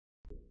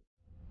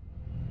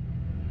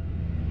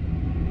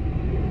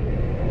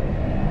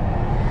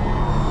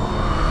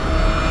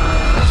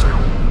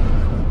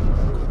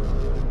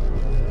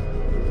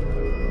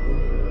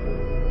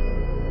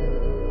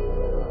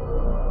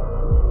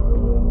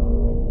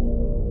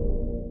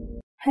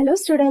Hello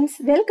students,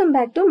 welcome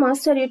back to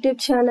Maazter YouTube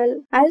channel.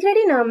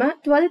 Already நாம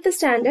 12th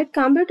standard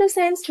computer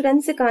science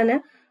studentsக்கான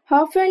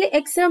half yearly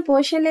exam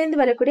portionல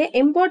இருந்து வரக்கூடிய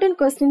important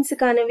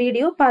questionsக்கான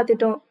video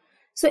பார்த்துட்டோம்.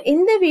 So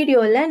இந்த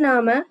வீடியோல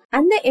நாம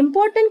அந்த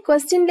important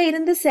questionல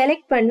இருந்து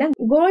select பண்ண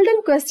golden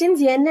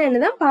questions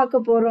என்னன்னு தான்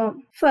பார்க்க போறோம்.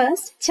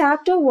 First,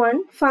 chapter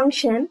 1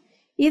 function.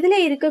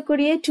 இதுல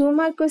இருக்கக்கூடிய 2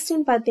 mark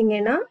question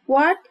பாத்தீங்கன்னா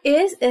what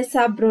is a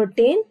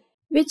subroutine?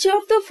 Which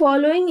of the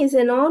following is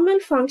a normal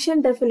function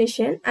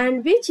definition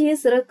and which is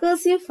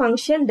recursive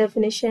function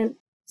definition?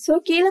 So,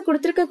 கீழ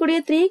கொடுத்திருக்கக்கூடிய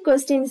 3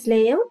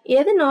 questionsலயும்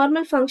எது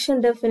normal function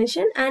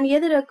definition and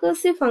எது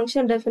recursive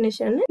function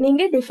definition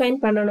நீங்க define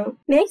பண்ணணும்.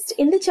 Next,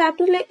 இந்த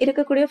chapterல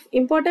இருக்கக்கூடிய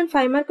important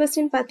 5 mark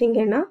question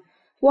பாத்தீங்கன்னா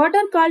what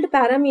are called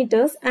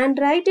parameters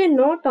and write a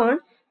note on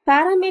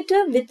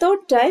parameter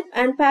without type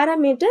and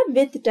parameter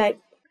with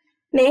type.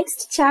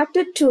 Next,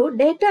 chapter 2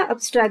 data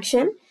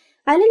abstraction.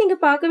 அதில் நீங்க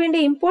பார்க்க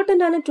வேண்டிய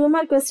இம்பார்ட்டன்டான 2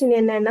 mark question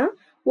என்னன்னா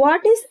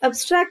what is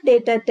abstract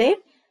data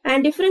type and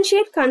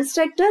differentiate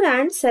constructor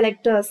and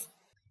selectors.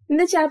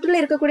 இந்த சாப்டர்ல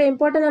இருக்கக்கூடிய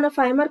இம்பார்ட்டன்டான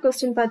 5 mark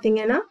question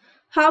பாத்தீங்கன்னா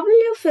how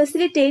will you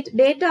facilitate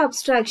data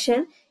abstraction,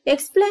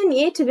 explain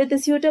it with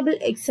a suitable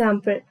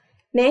example.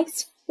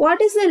 Next,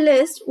 what is a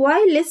list, why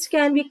list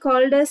can be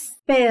called as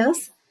pairs,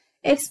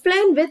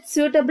 explain with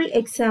suitable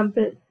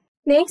example.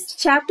 Next,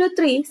 chapter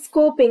 3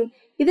 scoping.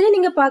 இதில்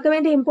நீங்க பார்க்க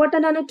வேண்டிய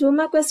இம்பார்ட்டன்டான 2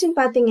 mark question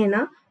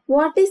பாத்தீங்கன்னா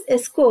what is a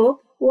scope?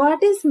 What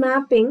is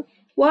mapping?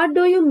 What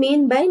do you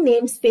mean by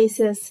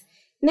namespaces?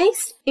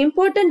 Next,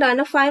 important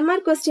on a 5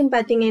 mark question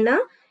pathina.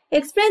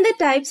 Explain the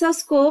types of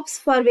scopes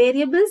for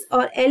variables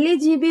or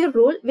LEGB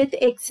rule with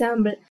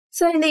example.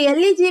 So, in the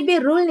LEGB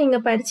rule,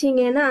 neenga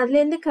padichingena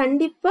adlende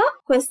kandipa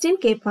question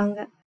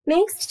kepanga.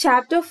 Next,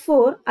 chapter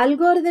 4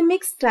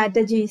 algorithmic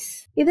strategies.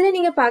 Idhula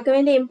neenga paaka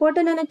vendiya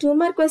important on a 2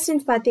 mark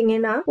questions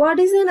pathina.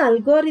 What is an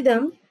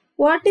algorithm?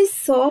 What is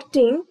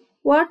sorting?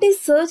 What is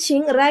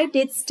searching? Write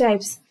its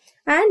types.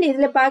 And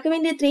idhula paaka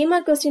vendiya 3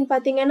 mark question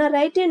pathina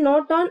write a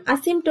note on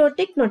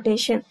asymptotic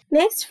notation.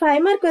 Next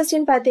 5 mark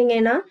question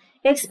pathina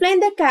explain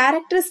the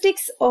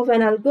characteristics of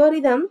an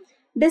algorithm.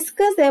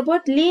 Discuss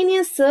about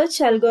linear search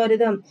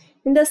algorithm.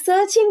 In the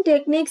searching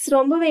techniques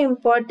rombave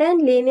important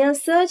linear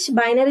search,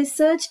 binary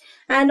search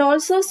and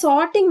also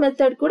sorting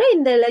method kuda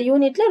indha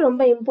unit la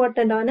romba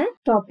important on a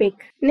topic.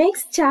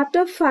 Next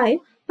chapter 5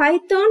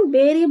 Python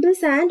variables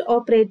and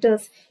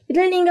operators.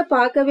 இதில் நீங்க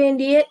பார்க்க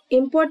வேண்டிய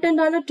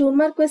இம்பார்ட்டன்டான 2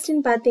 mark question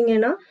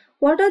பாத்தீங்கன்னா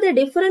what are the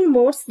different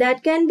modes that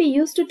can be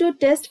used to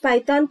test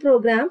Python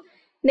program?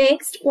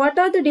 Next, what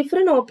are the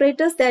different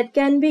operators that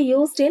can be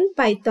used in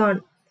Python?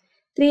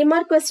 3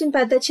 mark question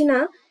பார்த்தாச்சுன்னா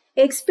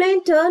explain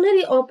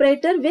ternary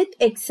operator with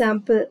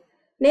example.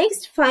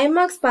 Next, 5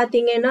 marks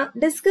பாத்தீங்கன்னா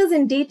discuss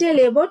in detail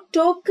about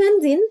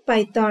tokens in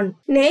Python.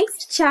 Next,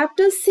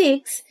 chapter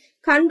 6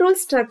 control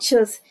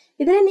structures.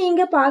 இதில்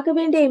நீங்க பார்க்க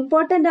வேண்டிய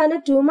இம்பார்ட்டன்டான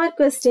 2 mark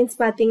questions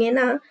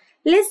பாத்தீங்கன்னா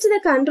list the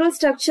control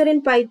structure in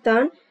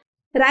Python,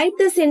 write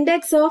the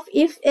syntax of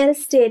if-else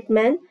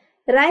statement,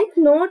 write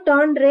note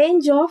on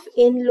range of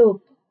in loop.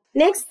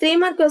 Next 3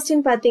 mark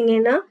question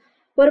பாத்தீங்கன்னா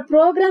ஒரு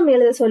program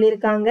எழுத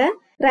சொல்லிருக்காங்க,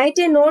 write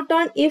a note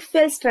on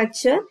if-else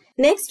structure.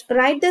 Next,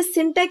 write the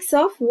syntax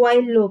of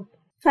while loop.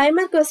 5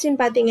 mark question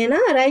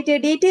பாத்தீங்கன்னா write a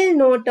detailed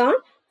note on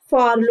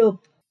for loop.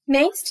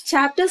 Next,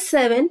 chapter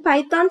 7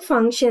 Python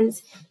functions.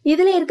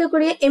 இதில்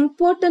இருக்கக்கூடிய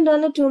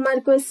இம்பார்ட்டன்டான 2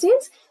 mark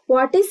questions.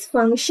 What is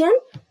function?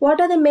 What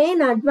are the main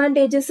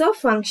advantages of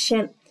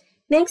function?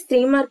 Next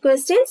 3 mark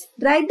questions.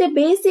 Write the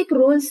basic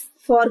rules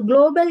for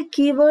global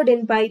keyword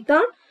in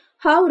Python.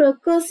 How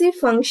recursive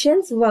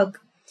functions work.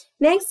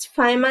 Next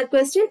 5 mark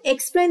question.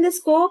 Explain the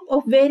scope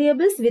of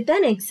variables with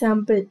an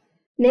example.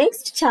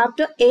 Next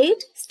chapter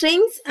 8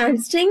 strings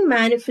and string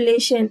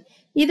manipulation.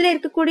 இதில்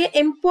இருக்கக்கூடிய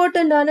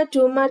இம்பார்ட்டன்டான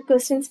 2 mark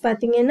questions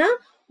பாத்தீங்கன்னா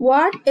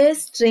what is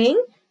string?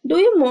 Do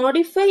you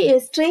modify a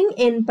string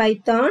in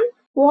Python?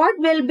 What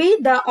will be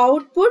the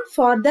output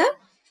for the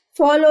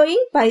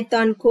following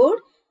Python code?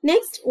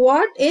 Next,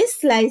 what is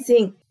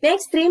slicing?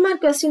 Next 3 mark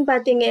question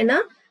பாத்தீங்கன்னா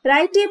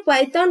write a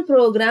Python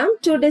program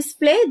to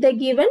display the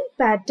given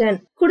pattern.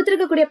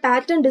 கொடுத்திருக்கக்கூடிய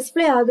pattern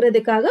display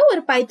ஆகுறதுக்காக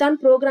ஒரு Python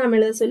program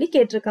எழுத சொல்லி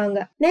கேட்டிருக்காங்க.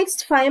 Next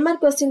 5 mark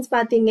questions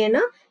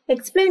பாத்தீங்கன்னா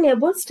explain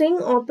about string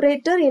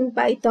operator in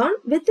Python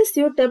with a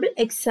suitable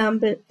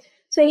example.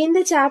 So இந்த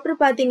chapter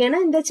பாத்தீங்கன்னா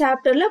இந்த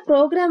chapterல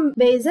program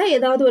based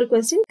ஏதாவது ஒரு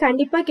question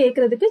கண்டிப்பா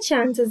கேட்கறதுக்கு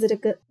chances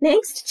இருக்கு.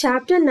 Next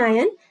chapter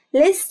 9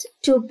 list,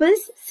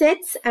 tuples,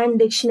 sets and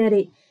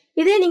dictionary.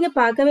 இதே நீங்க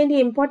பார்க்க வேண்டிய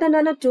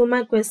இம்பார்ட்டன்டான 2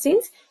 mark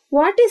questions.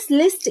 What is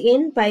list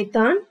in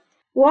Python?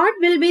 What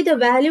will be the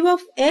value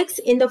of x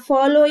in the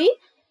following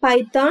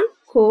Python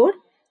code?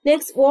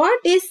 Next, what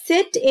is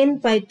set in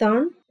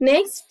Python?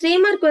 Next 3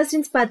 mark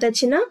questions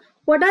பார்த்தாச்சுன்னா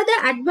what are the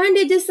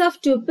advantages of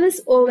tuples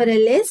over a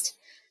list?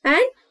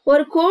 And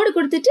ஒரு கோடு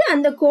கொடுத்துட்டு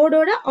அந்த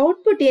கோடோட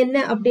output என்ன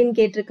அப்படின்னு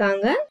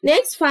கேட்டிருக்காங்க.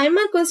 Next 5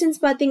 mark questions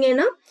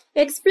பாத்தீங்கன்னா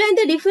explain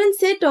the different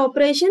set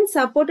operations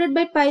supported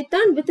by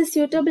Python with a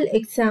suitable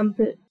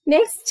example.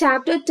 Next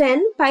chapter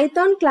 10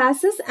 Python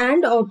classes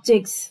and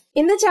objects.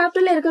 இந்த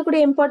chapterல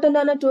இருக்கக்கூடிய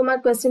இம்பார்ட்டன்டான 2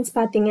 mark questions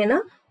பாத்தீங்கன்னா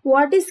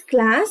what is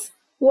class?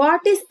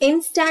 What is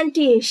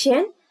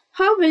instantiation?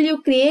 How will you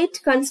create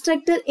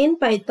constructor in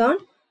Python?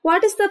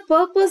 What is the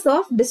purpose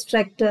of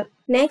destructor?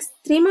 Next,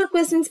 3 more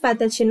questions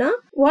pathachina.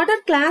 What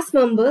are class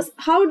members?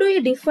 How do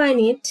you define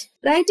it?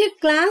 Write a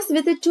class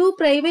with 2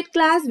 private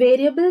class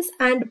variables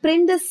and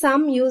print the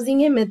sum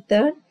using a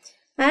method.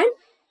 And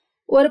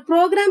ஒரு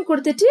program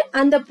கொடுத்துட்டு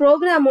அந்த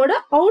programோட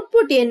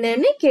output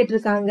என்னன்னு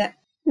கேட்டிருக்காங்க.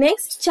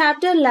 Next,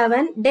 chapter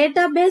 11,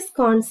 database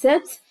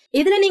concepts.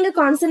 இதுல நீங்க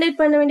concentrate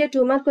பண்ண வேண்டிய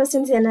 2 more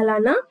questions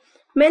என்னலானா,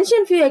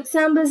 mention few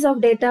examples of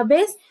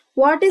database.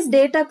 What is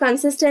data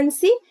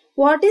consistency?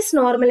 What is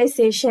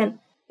normalization?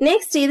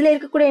 Next, இதுல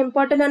இருக்கக்கூடிய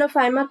important ஆன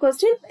 5 mark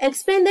question.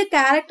 Explain the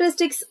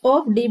characteristics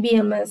of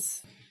DBMS.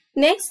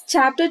 Next,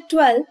 chapter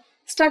 12,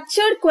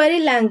 structured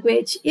query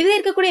language. இதுல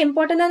இருக்கக்கூடிய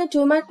important ஆன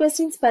 2 mark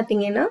questions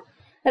பாத்தீங்கன்னா,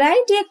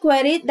 write a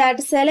query that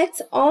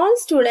selects all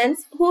students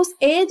whose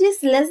age is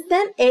less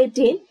than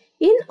 18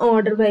 in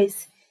order wise.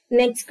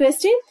 Next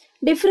question,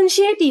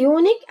 differentiate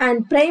unique and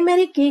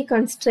primary key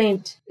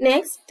constraint.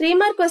 Next, 3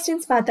 mark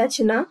questions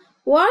பாத்தாச்சுன்னா,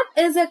 what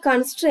is a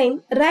constraint?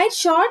 Write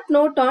short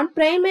note on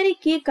primary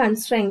key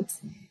constraints.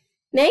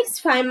 Next,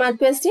 5 mark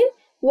question.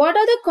 What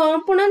are the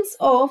components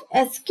of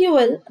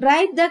SQL?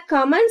 Write the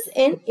commands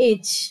in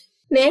each.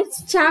 Next,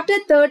 chapter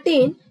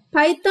 13,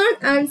 Python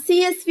and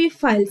CSV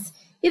files.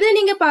 Idha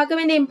neenga paaka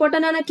vendiya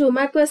important ana 2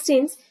 mark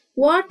questions.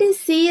 What is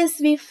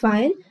CSV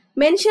file?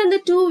 Mention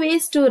the 2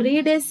 ways to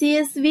read a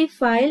CSV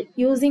file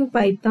using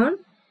Python.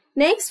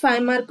 Next,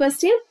 5 mark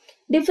question.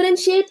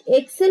 Differentiate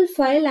Excel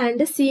file and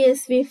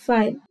CSV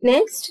file.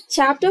 Next,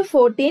 chapter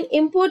 14,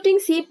 importing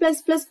C++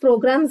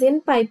 programs in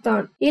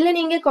Python. Illa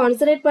neenga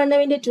concentrate panna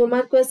vendiya 2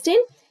 mark question.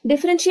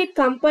 Differentiate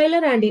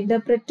compiler and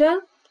interpreter.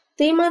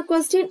 3 mark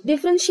question.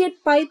 Differentiate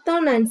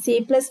Python and C++.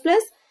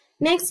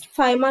 Next,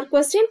 5 mark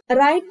question.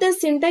 Write the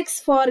syntax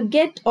for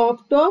get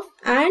opt off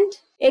and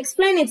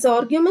explain its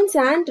arguments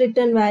and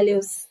return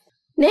values.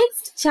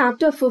 Next,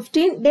 chapter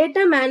 15,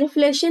 data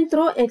manipulation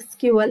through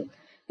SQL.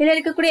 Here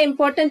is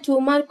important 2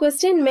 mark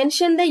question.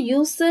 Mention the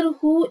user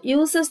who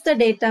uses the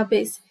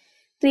database.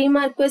 3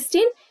 mark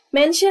question.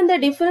 Mention the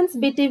difference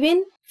between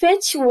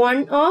fetch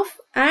one off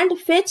and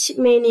fetch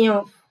many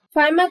off.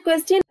 5 mark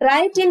question.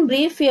 Write in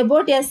brief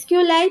about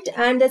SQLite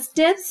and the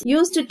steps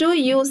used to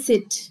use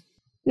it.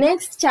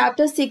 Next,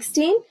 chapter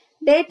 16,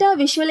 data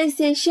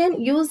visualization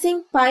using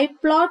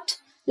Pyplot,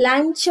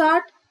 line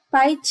chart,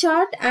 pie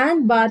chart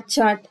and bar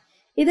chart.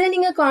 Idha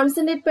neenga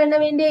concentrate panna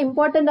vendiya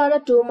important ஆன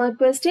 2 mark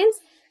questions.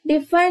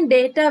 Define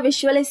data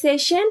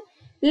visualization.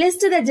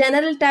 List the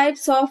general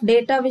types of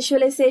data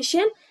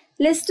visualization.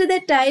 List the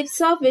types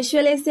of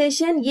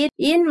visualization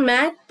in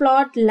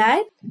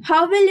Matplotlib.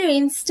 How will you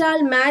install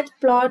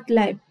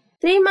Matplotlib?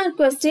 3 mark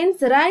questions.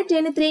 Write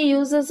any 3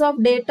 uses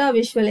of data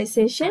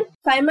visualization.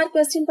 5 mark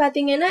question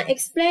pathina,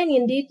 explain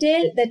in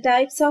detail the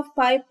types of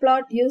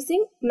Pyplot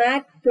using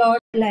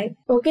Matplotlib.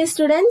 Okay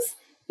students,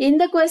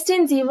 இந்த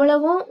questions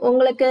இவ்வளவும்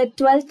உங்களுக்கு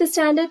 12th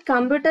standard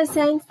computer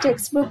science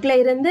textbook ல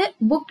இருந்து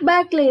book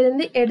bag ல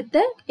இருந்து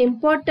எடுத்த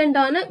important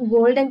ஆன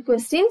golden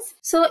questions.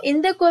 So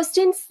இந்த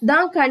questions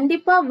தான்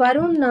கண்டிப்பா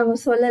வரும்னு நாங்க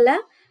சொல்லல.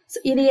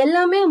 இது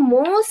எல்லாமே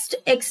most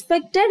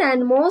expected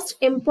and most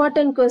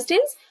important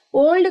questions.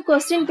 Old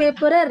question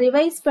paper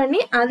revise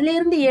பண்ணி அதுல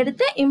இருந்து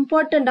எடுத்த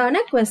important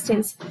ஆன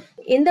questions.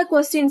 இந்த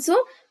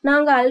questionsம்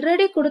நாங்க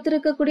already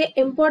கொடுத்திருக்கக்கூடிய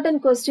important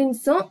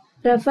questionsம்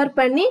ரெஃபர்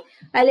பண்ணி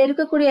அதில்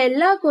இருக்கக்கூடிய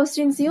எல்லா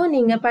கொஸ்டின்ஸையும்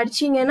நீங்க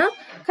படிச்சீங்கன்னா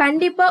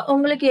கண்டிப்பா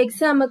உங்களுக்கு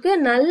எக்ஸாமுக்கு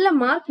நல்ல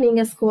மார்க்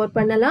நீங்க ஸ்கோர்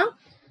பண்ணலாம்.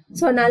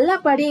 ஸோ நல்லா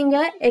படிங்க,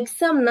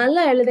 எக்ஸாம்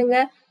நல்லா எழுதுங்க.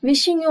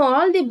 Wishing you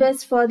all the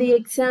best for the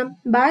exam.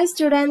 Bye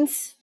students.